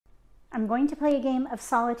I'm going to play a game of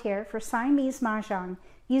solitaire for Siamese Mah Jongg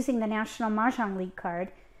using the National Mah Jongg League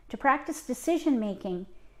card to practice decision making.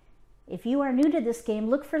 If you are new to this game,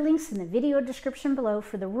 look for links in the video description below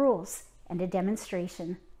for the rules and a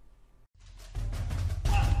demonstration.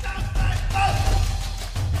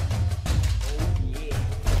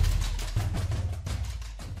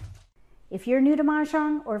 If you're new to Mah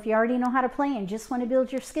Jongg, or if you already know how to play and just want to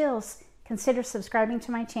build your skills, consider subscribing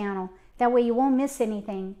to my channel. That way you won't miss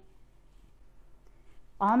anything.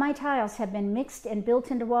 All my tiles have been mixed and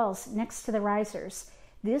built into walls next to the risers.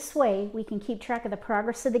 This way we can keep track of the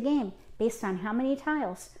progress of the game based on how many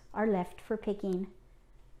tiles are left for picking.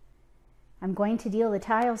 I'm going to deal the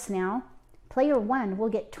tiles now. Player 1 will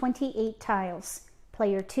get 28 tiles.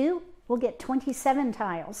 Player 2 will get 27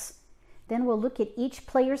 tiles. Then we'll look at each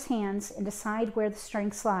player's hands and decide where the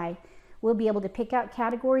strengths lie. We'll be able to pick out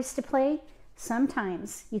categories to play.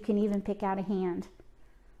 Sometimes you can even pick out a hand.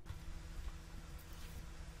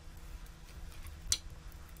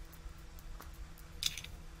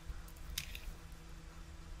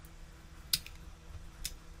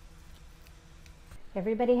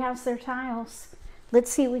 Everybody has their tiles. Let's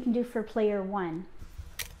see what we can do for player 1.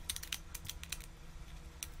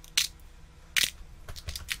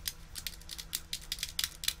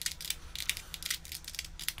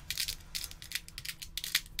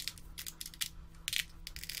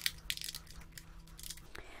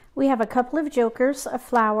 We have a couple of jokers, a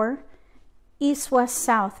flower, east, west,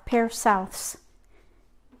 south, pair of souths.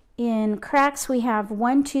 In cracks we have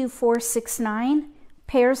 1, 2, 4, 6, 9,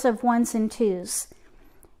 pairs of 1s and 2s.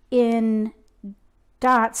 In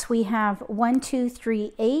dots we have 1, 2,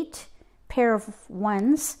 3, 8, pair of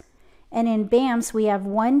 1s. And in bams we have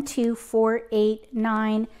 1, 2, 4, 8,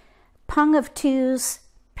 9, pung of 2s,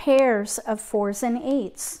 pairs of 4s and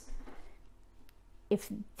 8s. If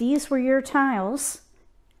these were your tiles,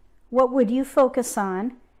 what would you focus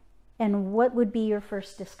on, and what would be your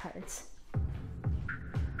first discards?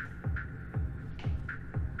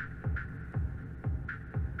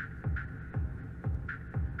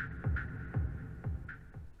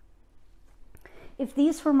 If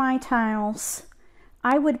these were my tiles,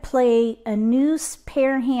 I would play a news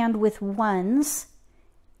pair hand with 1s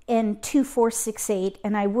and 2, 4, 6, 8,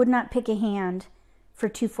 and I would not pick a hand for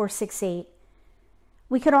 2, 4, 6, 8.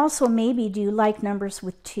 We could also maybe do like numbers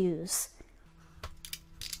with 2s.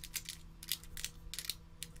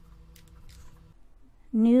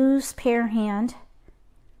 News pair hand.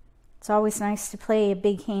 It's always nice to play a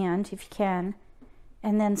big hand if you can.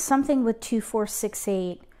 And then something with 2, 4, 6,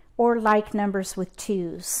 8, or like numbers with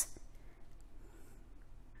 2s.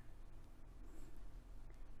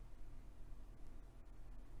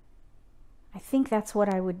 I think that's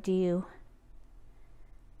what I would do.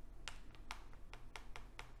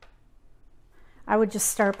 I would just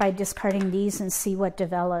start by discarding these and see what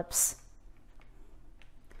develops.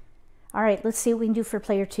 All right, let's see what we can do for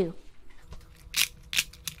player 2.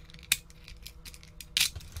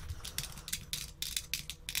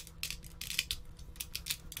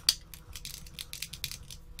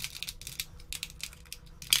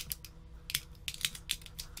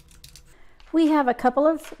 We have a couple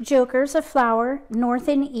of jokers, a flower, north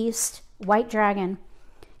and east, white dragon.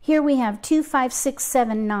 Here we have 2, 5, 6,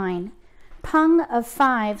 7, 9. Pung of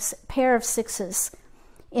 5s, pair of 6s.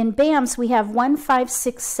 In bams we have 1, 5,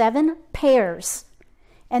 6, 7 pairs.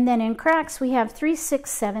 And then in cracks we have 3, 6,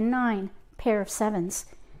 7, 9 pair of 7s.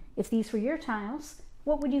 If these were your tiles,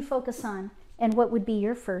 what would you focus on, and what would be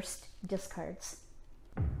your first discards?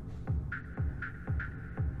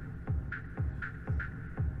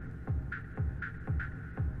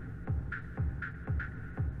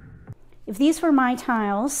 If these were my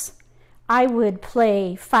tiles, I would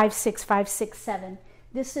play 5, 6, 5, 6, 7.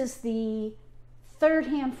 This is the third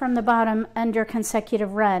hand from the bottom under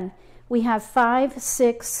consecutive run. We have 5,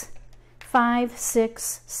 6, 5,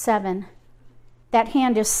 6, 7. That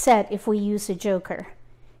hand is set if we use a joker.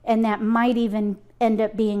 And that might even end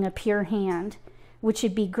up being a pure hand, which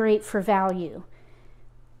would be great for value.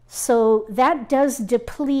 So that does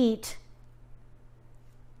deplete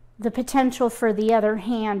the potential for the other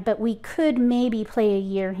hand, but we could maybe play a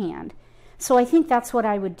year hand. So I think that's what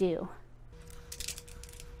I would do.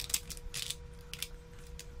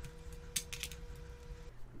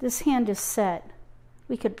 This hand is set.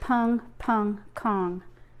 We could pung, pung, kong.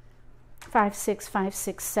 5, 6, 5,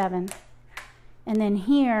 6, 7. And then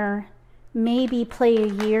here, maybe play a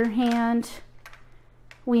year hand.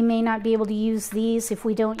 We may not be able to use these. If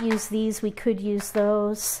we don't use these, we could use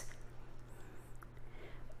those.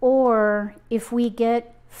 Or if we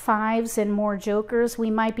get 5s and more jokers, we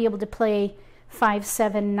might be able to play 5,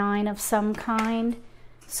 7, 9 of some kind.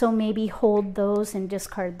 So maybe hold those and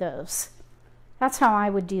discard those. That's how I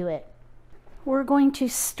would do it. We're going to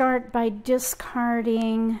start by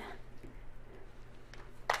discarding,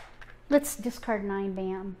 let's discard 9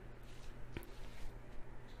 bam.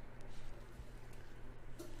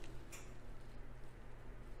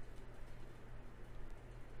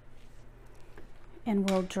 And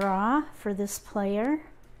we'll draw for this player.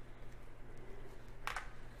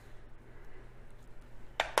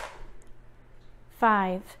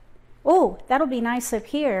 Five. Oh, that'll be nice up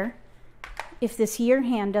here if this year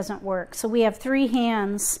hand doesn't work. So we have 3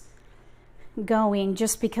 hands going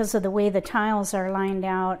just because of the way the tiles are lined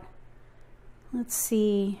out. Let's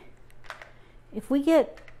see. If we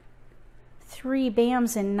get 3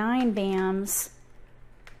 bams and 9 bams,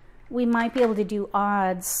 we might be able to do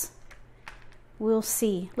odds. We'll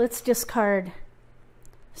see. Let's discard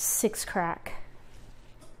 6 crack.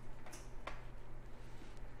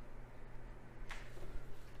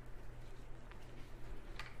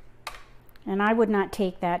 And I would not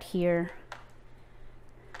take that here.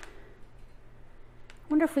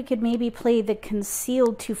 Wonder if we could maybe play the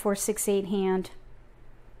concealed 2, 4, 6, 8 hand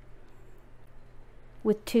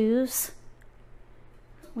with 2s.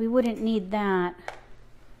 We wouldn't need that.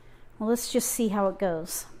 Well, let's just see how it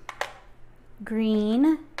goes.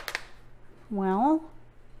 Green. Well,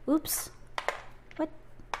 oops. What?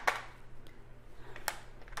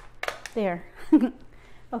 There.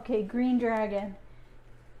 Okay, green dragon.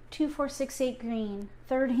 2, 4, 6, 8 green.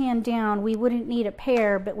 3rd hand down. We wouldn't need a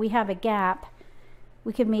pair, but we have a gap.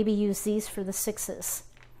 We could maybe use these for the 6s.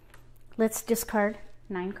 Let's discard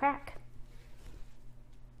 9 crack.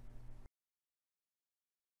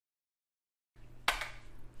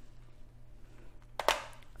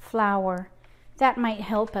 Flower. That might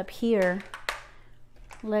help up here.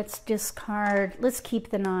 Let's discard, let's keep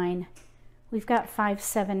the 9. We've got 5,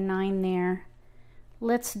 7, 9 there.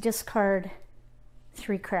 Let's discard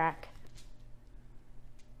 3 crack.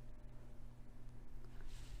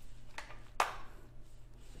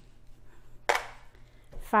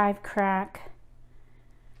 Five crack.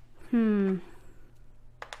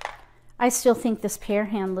 I still think this pair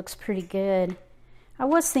hand looks pretty good. I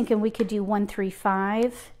was thinking we could do 1, 3,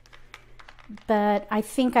 5, but I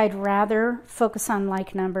think I'd rather focus on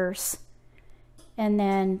like numbers and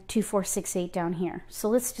then 2, 4, 6, 8 down here. So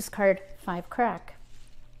let's discard 5 crack.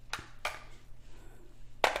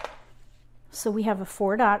 So we have a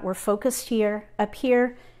 4 dot. We're focused here. Up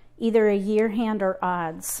here, either a year hand or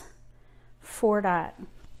odds. 4 dot.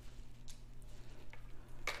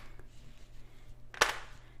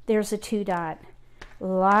 There's a 2 dot. A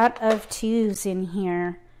lot of 2s in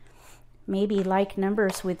here. Maybe like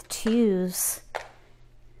numbers with 2s.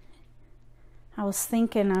 I was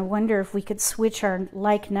thinking, I wonder if we could switch our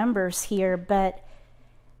like numbers here, but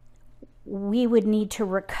we would need to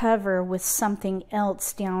recover with something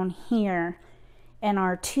else down here, and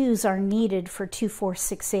our 2s are needed for 2, 4,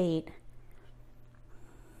 6, 8.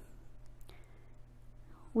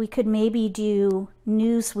 We could maybe do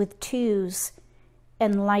news with 2s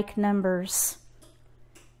and like numbers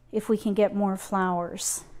if we can get more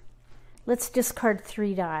flowers. Let's discard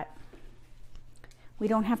 3 dot. We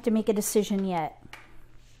don't have to make a decision yet.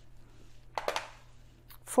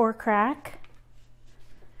 4 crack.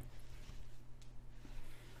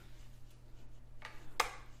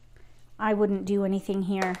 I wouldn't do anything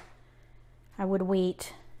here. I would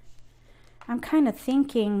wait. I'm kind of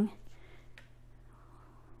thinking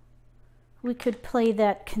we could play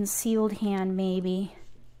that concealed hand maybe.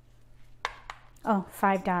 Oh,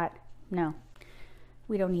 5 dot. No,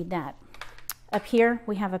 we don't need that. Up here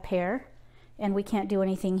we have a pair and we can't do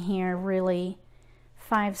anything here really.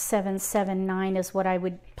 5, 7, 7, 9 is what I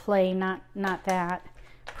would play, not that.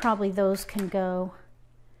 Probably those can go.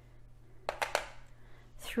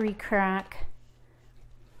 3 crack.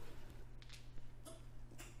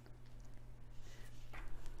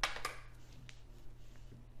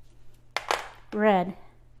 Red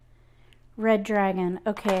dragon.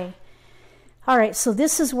 Okay. All right, so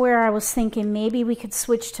this is where I was thinking maybe we could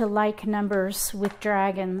switch to like numbers with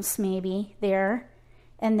dragons, maybe there,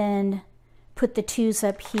 and then put the 2s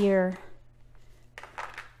up here.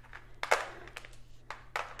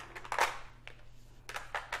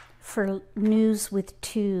 For news with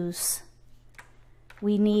 2s,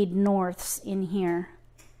 we need norths in here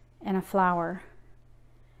and a flower.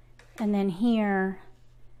 And then here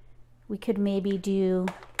we could maybe do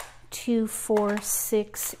 2, 4,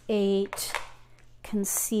 6, 8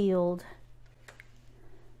 concealed,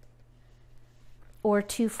 or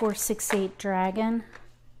 2, 4, 6, 8 dragon,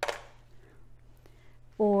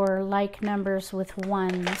 or like numbers with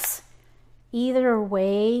 1s. Either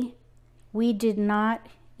way, we did not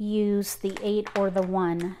use the 8 or the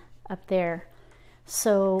 1 up there.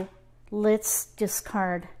 So let's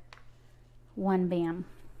discard 1 bam.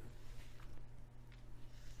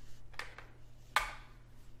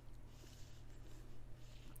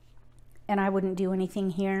 And I wouldn't do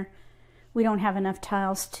anything here. We don't have enough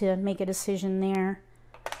tiles to make a decision there.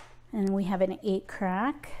 And we have an 8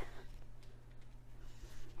 crack.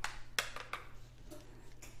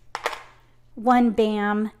 One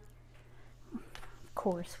bam. Of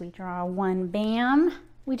course, we draw 1 bam.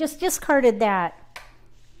 We just discarded that.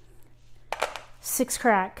 6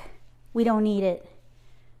 crack. We don't need it.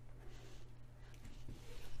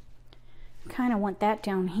 Kind of want that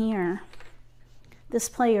down here. This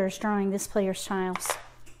player is drawing this player's tiles.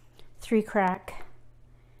 3 crack.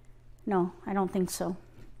 No, I don't think so.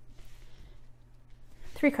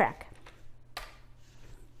 3 crack.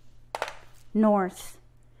 North.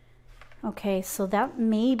 Okay, so that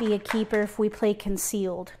may be a keeper if we play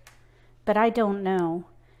concealed, but I don't know.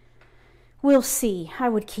 We'll see. I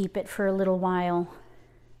would keep it for a little while.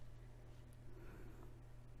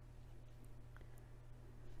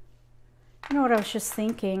 You know what I was just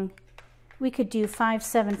thinking? We could do 5,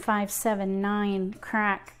 7, 5, 7, 9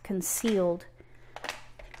 crack concealed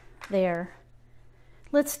there.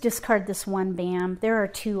 Let's discard this 1 bam. There are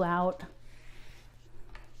 2 out.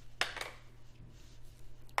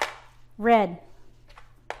 Red.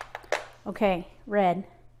 Okay, red.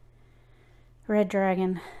 Red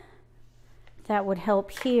dragon. That would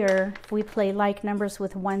help here if we play like numbers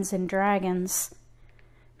with 1s and dragons.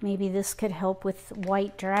 Maybe this could help with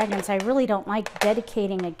white dragons. I really don't like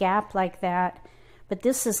dedicating a gap like that, but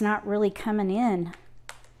this is not really coming in.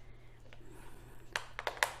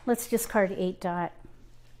 Let's discard 8 dot.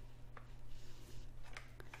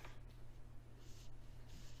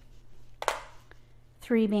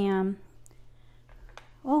 Three bam.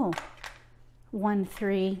 Oh, 1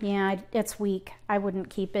 3. Yeah, it's weak. I wouldn't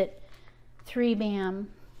keep it. 3 bam.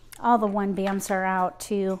 All the 1 bams are out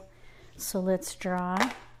too. So let's draw.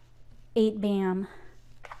 8 bam.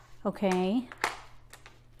 Okay.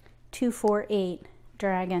 2 4 8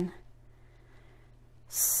 dragon.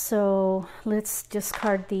 So let's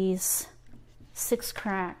discard these. 6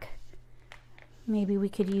 crack. Maybe we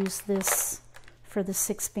could use this for the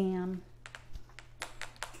 6 bam.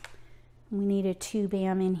 We need a 2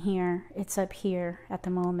 bam in here. It's up here at the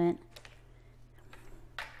moment.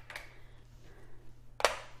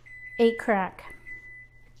 8 crack.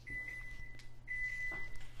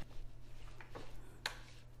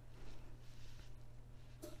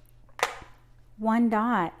 One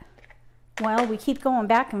dot. Well, we keep going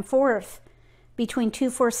back and forth between 2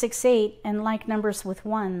 4 6 8 and like numbers with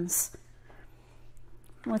 1s.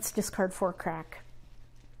 Let's discard 4 crack.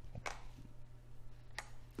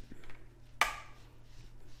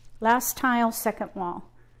 Last tile, second wall.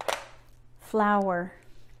 Flower.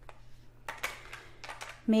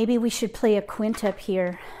 Maybe we should play a quint up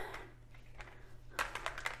here.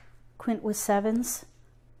 Quint with 7s.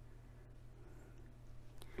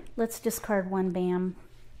 Let's discard 1 bam.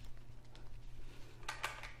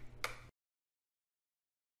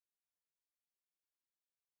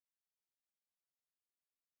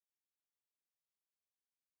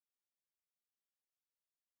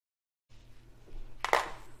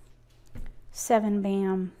 Seven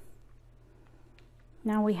bam.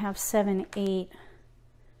 Now we have 7 8.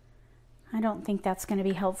 I don't think that's going to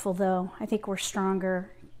be helpful though. I think we're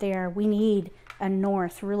stronger there. We need a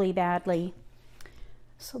north really badly.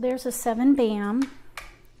 So there's a 7 bam.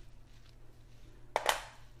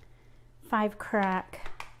 5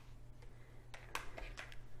 crack.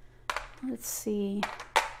 Let's see.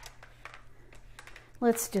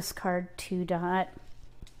 Let's discard 2 dot.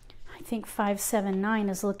 I think 5 7 9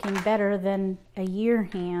 is looking better than a year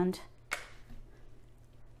hand.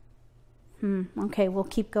 Okay, we'll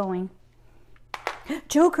keep going.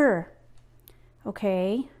 Joker.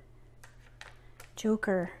 Okay.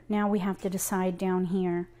 Joker. Now we have to decide down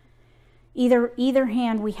here. Either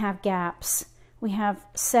hand we have gaps. We have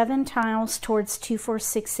 7 tiles towards 2 4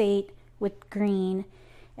 6 8 with green,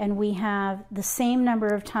 and we have the same number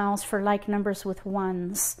of tiles for like numbers with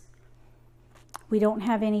 1s. We don't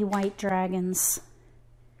have any white dragons.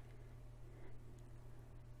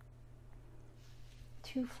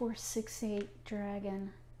 2 4 6 8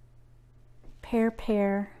 dragon. Pair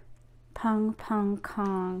pair. Pung pung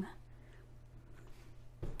kong.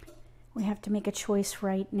 We have to make a choice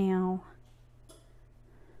right now.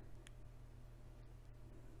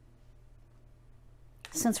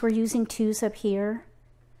 Since we're using 2s up here,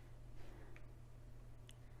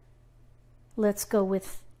 let's go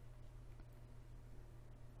with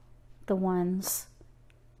the 1s.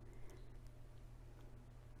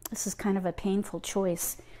 This is kind of a painful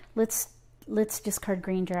choice. Let's discard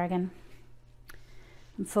green dragon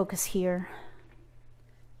and focus here.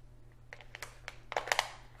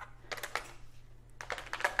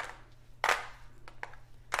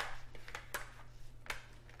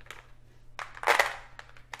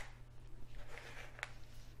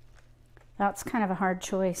 That's kind of a hard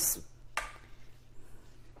choice.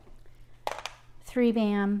 3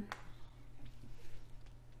 bam.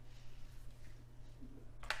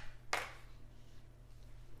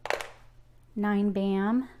 9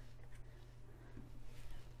 bam.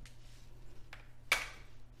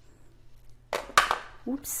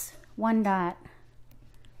 Oops, 1 dot.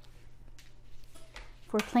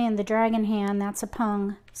 If we're playing the dragon hand, that's a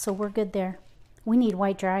pung, so we're good there. We need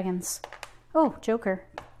white dragons. Oh, joker.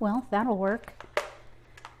 Well, that'll work.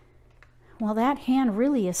 Well, that hand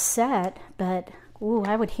really is set, but ooh,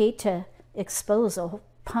 I would hate to expose a whole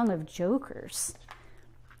pung of jokers.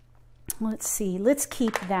 Let's see, let's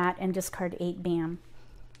keep that and discard 8 bam.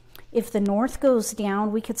 If the north goes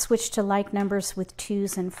down, we could switch to like numbers with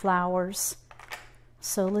 2s and flowers.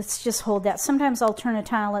 So let's just hold that. Sometimes I'll turn a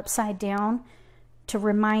tile upside down to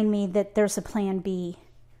remind me that there's a plan B.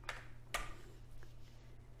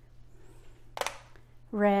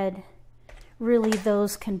 Red. Really,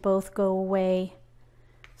 those can both go away.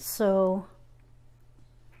 So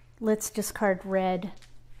let's discard red.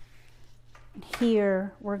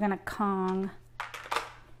 Here, we're going to Kong.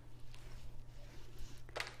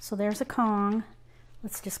 So there's a Kong.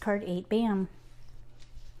 Let's discard 8 bam.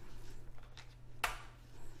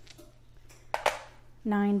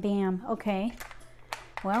 9 bam. Okay.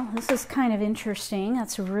 Well, this is kind of interesting.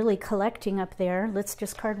 That's really collecting up there. Let's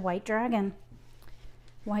discard white dragon.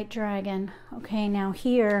 White dragon. Okay, now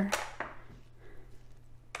here,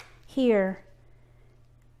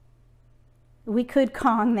 we could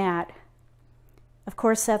Kong that. Of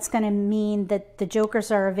course, that's going to mean that the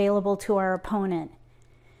jokers are available to our opponent.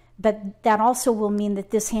 But that also will mean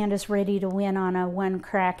that this hand is ready to win on a 1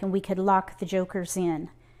 crack and we could lock the jokers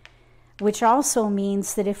in. Which also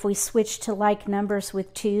means that if we switch to like numbers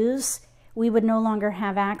with 2s, we would no longer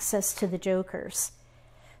have access to the jokers.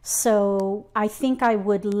 So I think I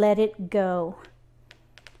would let it go.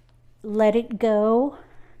 Let it go.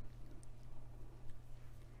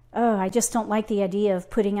 Oh, I just don't like the idea of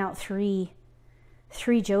putting out three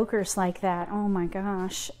jokers like that. Oh my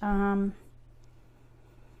gosh.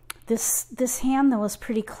 This hand though is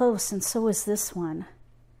pretty close, and so is this one.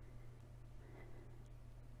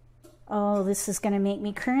 Oh, this is going to make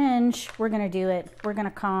me cringe. We're going to do it. We're going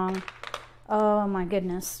to Kong. Oh my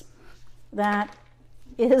goodness. That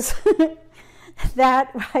is,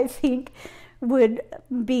 that I think would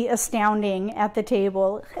be astounding at the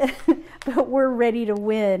table. But we're ready to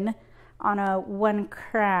win on a 1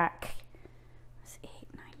 crack. 8,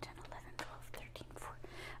 9, 10, 11, 12, 13, 14.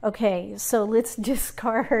 Okay, so let's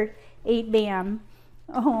discard 8 bam.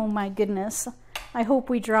 Oh my goodness. I hope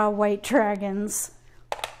we draw white dragons.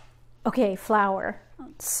 Okay, flower.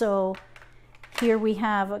 So here we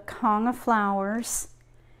have a Kong of flowers.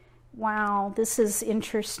 Wow, this is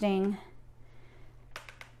interesting.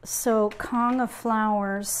 So Kong of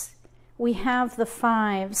flowers, we have the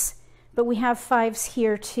 5s, but we have 5s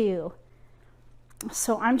here too.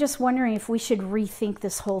 So I'm just wondering if we should rethink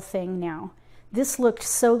this whole thing now. This looked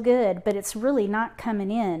so good, but it's really not coming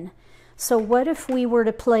in. So what if we were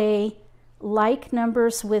to play like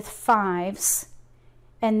numbers with 5s,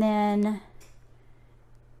 and then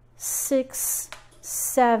 6,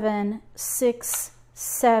 7, 6,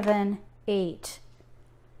 7, 8.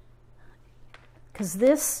 Because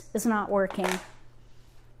this is not working.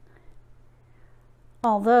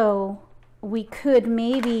 Although we could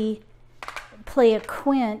maybe play a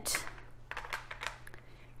quint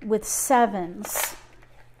with 7s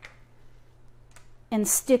and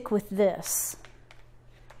stick with this.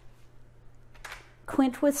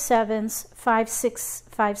 Quint with 7s, 5, 6,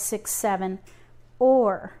 5, 6, 7,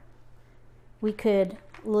 or we could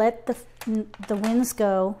let the winds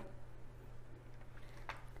go,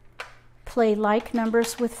 play like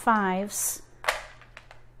numbers with 5s,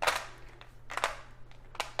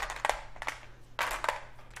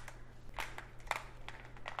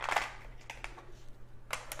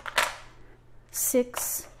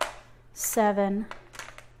 six, 7,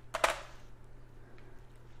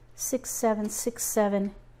 6, 7, 6,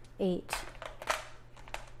 7, 8.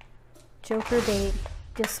 Joker bait,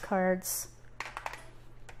 discards.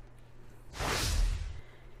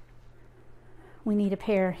 We need a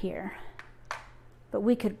pair here. But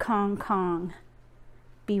we could Kong Kong,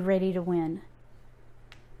 be ready to win.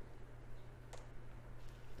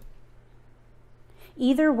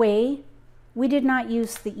 Either way, We did not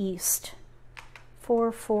use the east.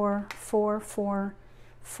 4, 4, 4, 4,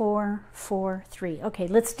 4, 4, 3. Okay,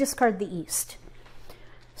 let's discard the east.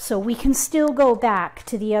 So we can still go back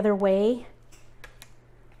to the other way.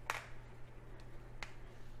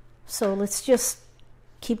 So let's just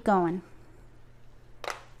keep going.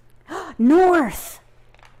 North!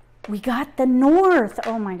 We got the north!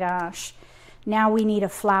 Oh my gosh. Now we need a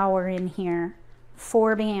flower in here.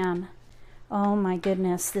 4 bam. Oh my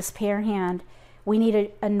goodness, this pair hand. We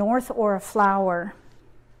need a north or a flower.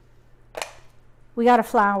 We got a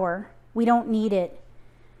flower. We don't need it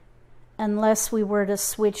unless we were to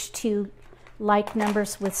switch to like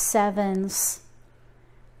numbers with 7s.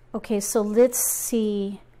 Okay, so let's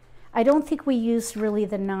see. I don't think we used really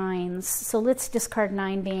the 9s, so let's discard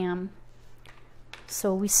 9 bam.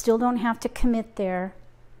 So we still don't have to commit there.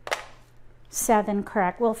 7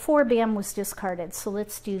 crack. Well, 4 bam was discarded, so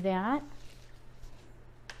let's do that.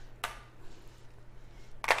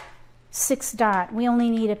 6 dot. We only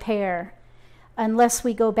need a pair unless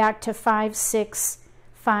we go back to 5, 6,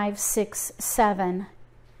 5, 6, 7.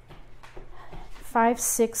 5,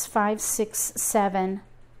 6, 5, 6, 7.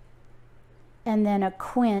 And then a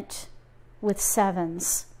quint with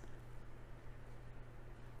 7s.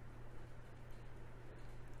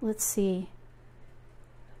 Let's see.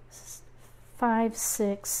 5,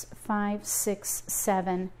 6, 5, 6,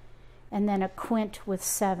 7, and then a quint with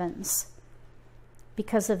 7s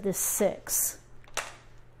because of this 6.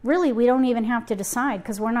 Really, we don't even have to decide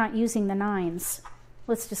because we're not using the 9s.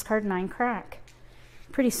 Let's discard 9 crack.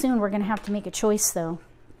 Pretty soon we're going to have to make a choice though.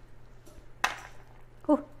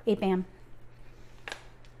 Oh, 8 bam.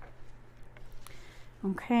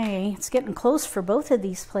 Okay, it's getting close for both of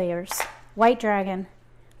these players. White dragon.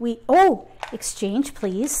 Oh, exchange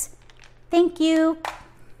please. Thank you.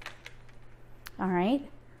 All right,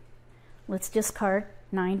 let's discard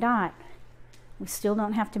 9 dot. We still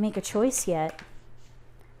don't have to make a choice yet.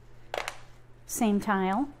 Same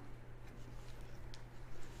tile.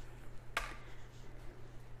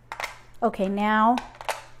 Okay, now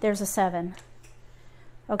there's a 7.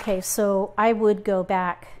 Okay, so I would go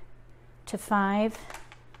back to 5,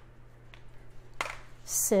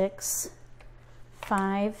 6,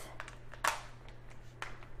 5,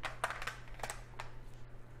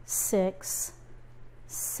 6,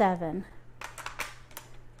 7.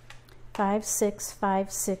 5, 6,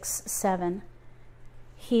 5, 6, 7.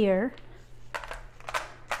 Here.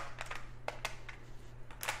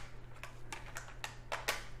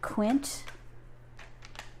 Quint.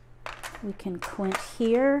 We can quint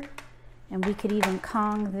here, and we could even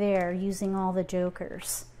Kong there using all the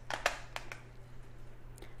jokers.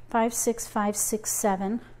 5, 6, 5, 6,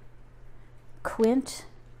 7. Quint,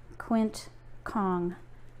 quint, Kong.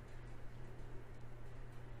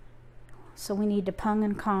 So we need to Pung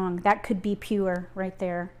and Kong. That could be pure right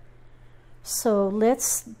there. So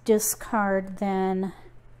let's discard then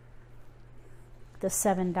the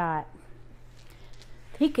 7 dot.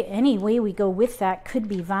 I think any way we go with that could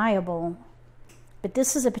be viable. But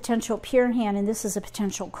this is a potential pure hand and this is a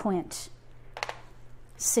potential quint.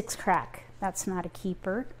 6 crack. That's not a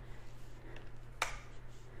keeper.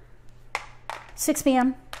 6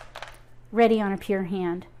 bam. Ready on a pure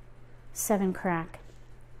hand. 7 crack.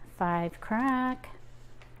 5 crack.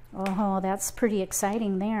 Oh, that's pretty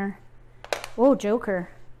exciting there. Oh, joker.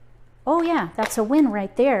 Oh yeah, that's a win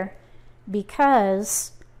right there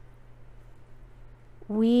because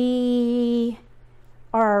we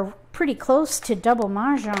are pretty close to double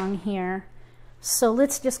Mah Jongg here. So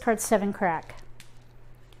let's discard 7 crack.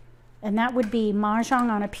 And that would be Mah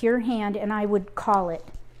Jongg on a pure hand, and I would call it.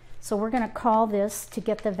 So we're going to call this to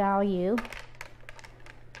get the value.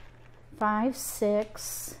 5,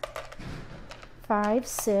 6, 5,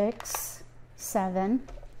 6, 7.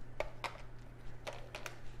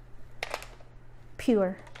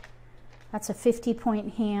 Pure. That's a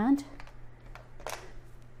 50-point hand.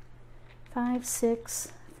 5,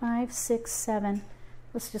 6, 5, 6, 7.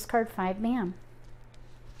 Let's discard 5 bam.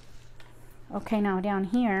 Okay, now down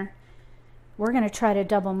here, we're going to try to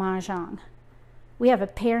double Mah Jongg. We have a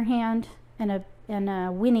pair hand and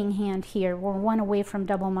a winning hand here. We're 1 away from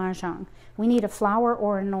double Mah Jongg. We need a flower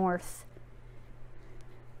or a north.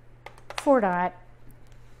 4 dot.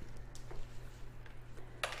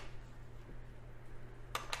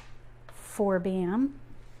 Four bam.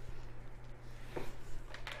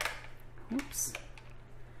 Oops.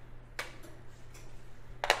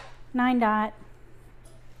 9 dot.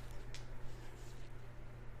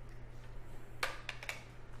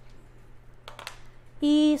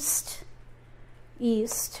 East.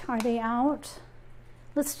 East. Are they out?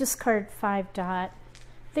 Let's discard 5 dot.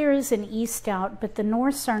 There is an east out, but the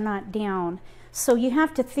norths are not down. So you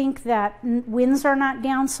have to think that winds are not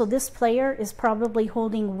down, so this player is probably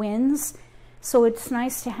holding winds. So it's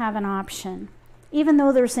nice to have an option, even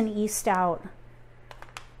though there's an east out.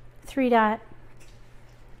 3 dot.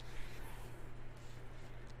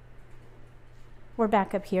 We're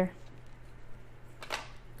back up here.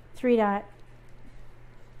 3 dot.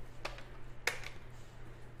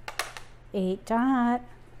 8 dot.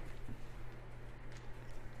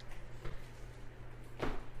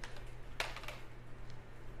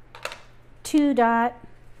 2 dot.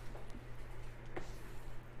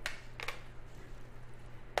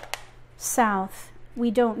 South.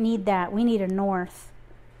 We don't need that. We need a north.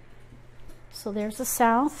 So there's a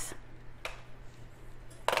south.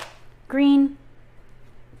 Green.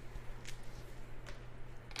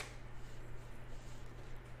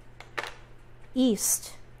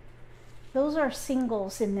 East. Those are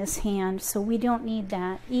singles in this hand, so we don't need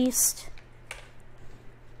that. East.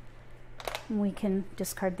 We can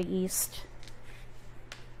discard the east.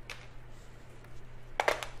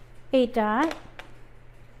 8 dot.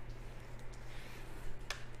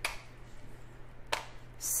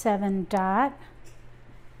 7 dot.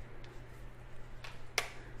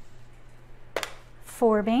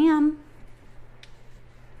 4 bam.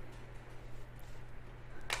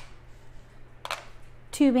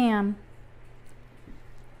 2 bam.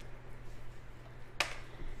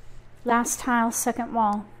 Last tile, second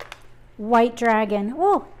wall. White dragon.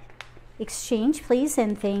 Oh, exchange please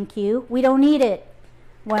and thank you. We don't need it.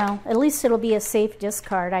 Well, at least it'll be a safe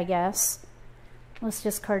discard, I guess. Let's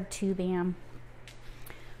discard 2 bam.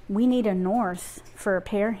 We need a north for a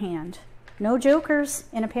pair hand. No jokers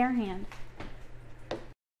in a pair hand.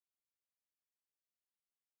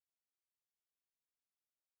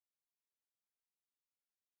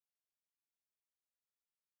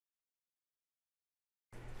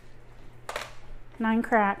 Nine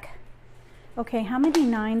crack. Okay, how many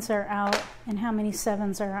 9s are out and how many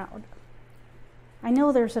 7s are out? I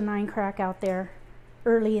know there's a 9 crack out there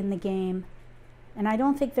early in the game, and I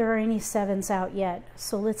don't think there are any 7s out yet,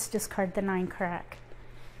 so let's discard the 9 crack.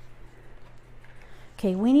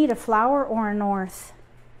 Okay, we need a flower or a north.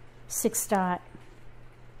 6 dot.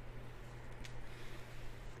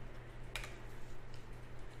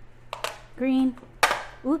 Green.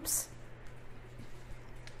 Oops.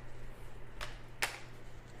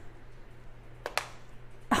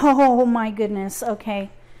 Oh my goodness, okay.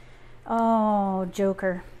 Oh,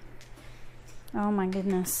 joker. Oh my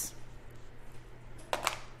goodness.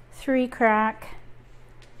 3 crack.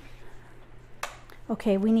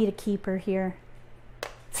 Okay, we need a keeper here.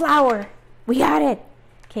 Flower! We got it!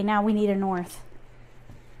 Okay, now we need a north.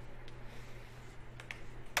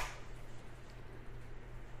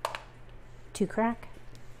 Two crack.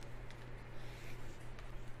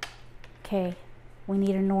 Okay, we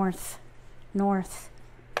need a north. North.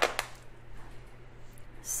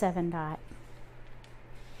 7 dot.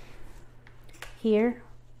 Here,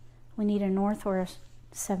 we need a north or a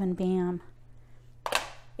 7 bam.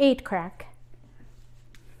 8 crack.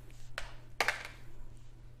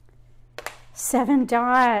 7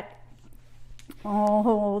 dot.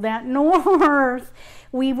 Oh, that north.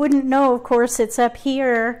 We wouldn't know, of course, it's up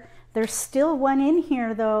here. There's still one in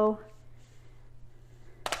here, though.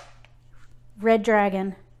 Red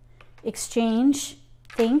dragon. Exchange.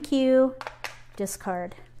 Thank you.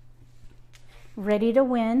 Discard. Ready to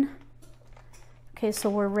win. Okay, so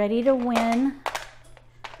we're ready to win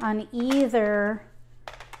on either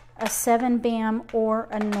a 7 bam or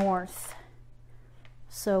a north.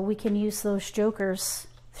 So we can use those jokers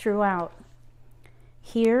throughout.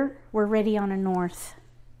 Here, we're ready on a north.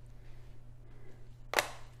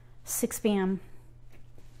 6 bam.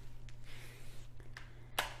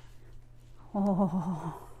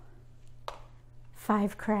 Oh,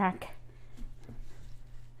 5 crack.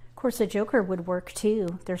 Of course, a joker would work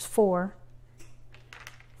too. There's 4,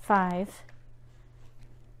 5.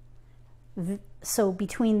 So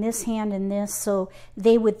between this hand and this, so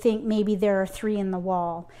they would think maybe there are 3 in the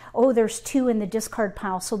wall. Oh, there's 2 in the discard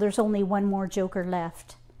pile, so there's only 1 more joker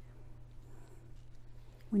left.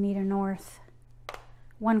 We need a north.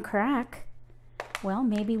 1 crack. Well,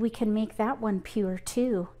 maybe we can make that one pure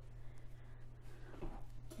too.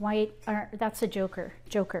 White, that's a joker.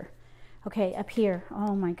 Joker. Okay, up here.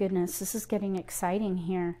 Oh my goodness, this is getting exciting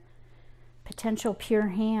here. Potential pure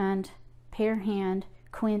hand, pair hand,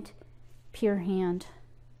 quint, pure hand.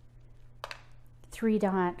 3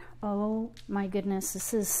 dot. Oh my goodness,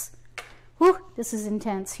 this is, whew, this is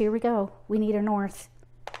intense. Here we go. We need a north.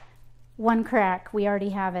 1 crack. We already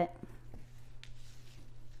have it.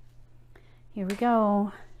 Here we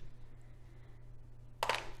go.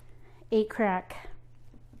 8 crack.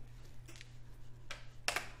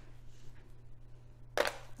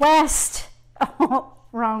 West. Oh,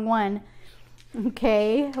 wrong one.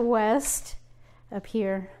 Okay, west up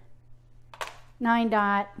here. 9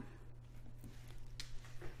 dot.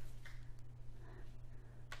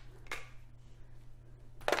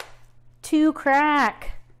 2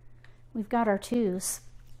 crack. We've got our 2s.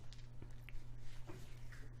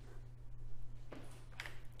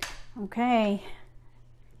 Okay,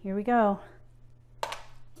 here we go.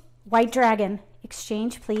 White dragon.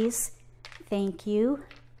 Exchange, please. Thank you.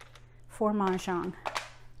 4 Mah Jongg.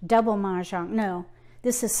 Double Mah Jongg. No,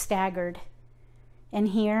 this is staggered. And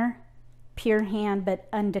here, pure hand but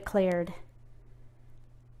undeclared.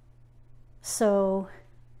 So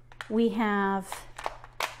we have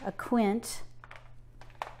a quint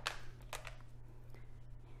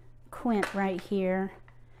right here.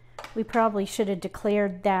 We probably should have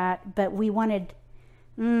declared that, but we wanted,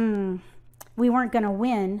 we weren't going to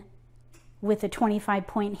win with a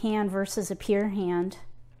 25-point hand versus a pure hand.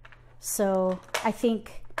 So I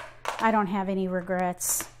think I don't have any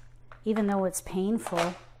regrets, even though it's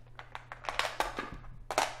painful.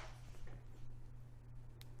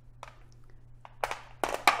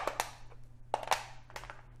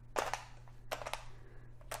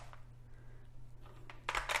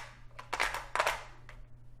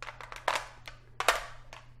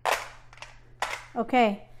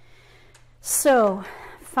 Okay, so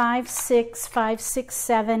 5, 6, 5, 6,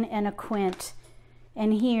 7, and a quint.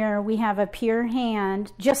 And here we have a pure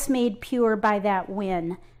hand, just made pure by that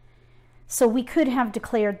win. So we could have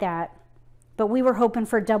declared that, but we were hoping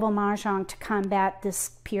for double Mah Jongg to combat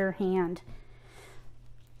this pure hand.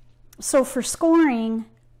 So for scoring,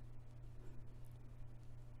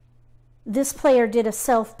 this player did a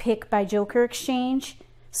self-pick by joker exchange,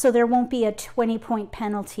 so there won't be a 20-point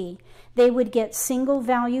penalty. They would get single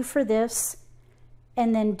value for this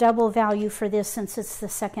and then double value for this since it's the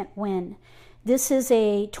second win. This is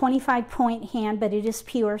a 25-point hand, but it is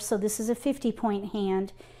pure, so this is a 50-point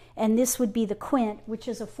hand. And this would be the quint, which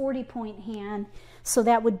is a 40-point hand, so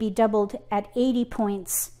that would be doubled at 80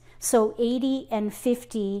 points. So 80 and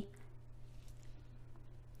 50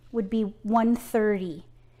 would be 130.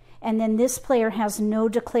 And then this player has no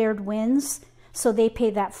declared wins, so they pay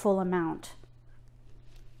that full amount.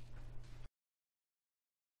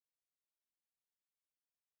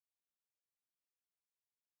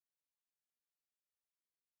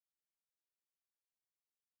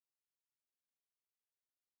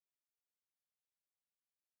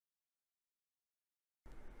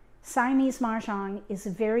 Siamese Mah Jongg is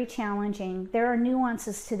very challenging. There are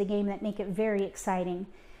nuances to the game that make it very exciting.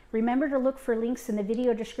 Remember to look for links in the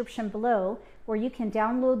video description below where you can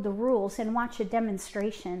download the rules and watch a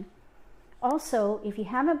demonstration. Also, if you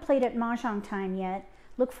haven't played at Mah Jongg Time yet,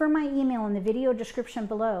 look for my email in the video description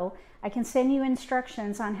below. I can send you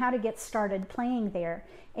instructions on how to get started playing there.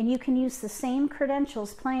 And you can use the same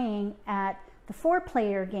credentials playing at the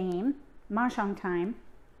 4-player game, Mah Jongg Time,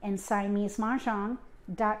 and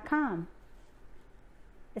SiameseMahJongg.com.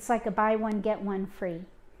 It's like a buy one, get one free.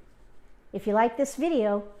 If you like this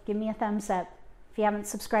video, give me a thumbs up. If you haven't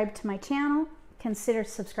subscribed to my channel, consider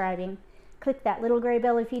subscribing. Click that little gray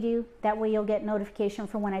bell if you do. That way you'll get notification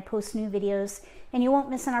for when I post new videos, and you won't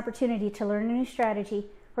miss an opportunity to learn a new strategy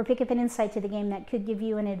or pick up an insight to the game that could give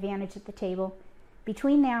you an advantage at the table.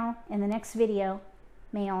 Between now and the next video,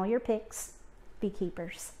 may all your picks be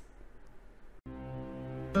keepers.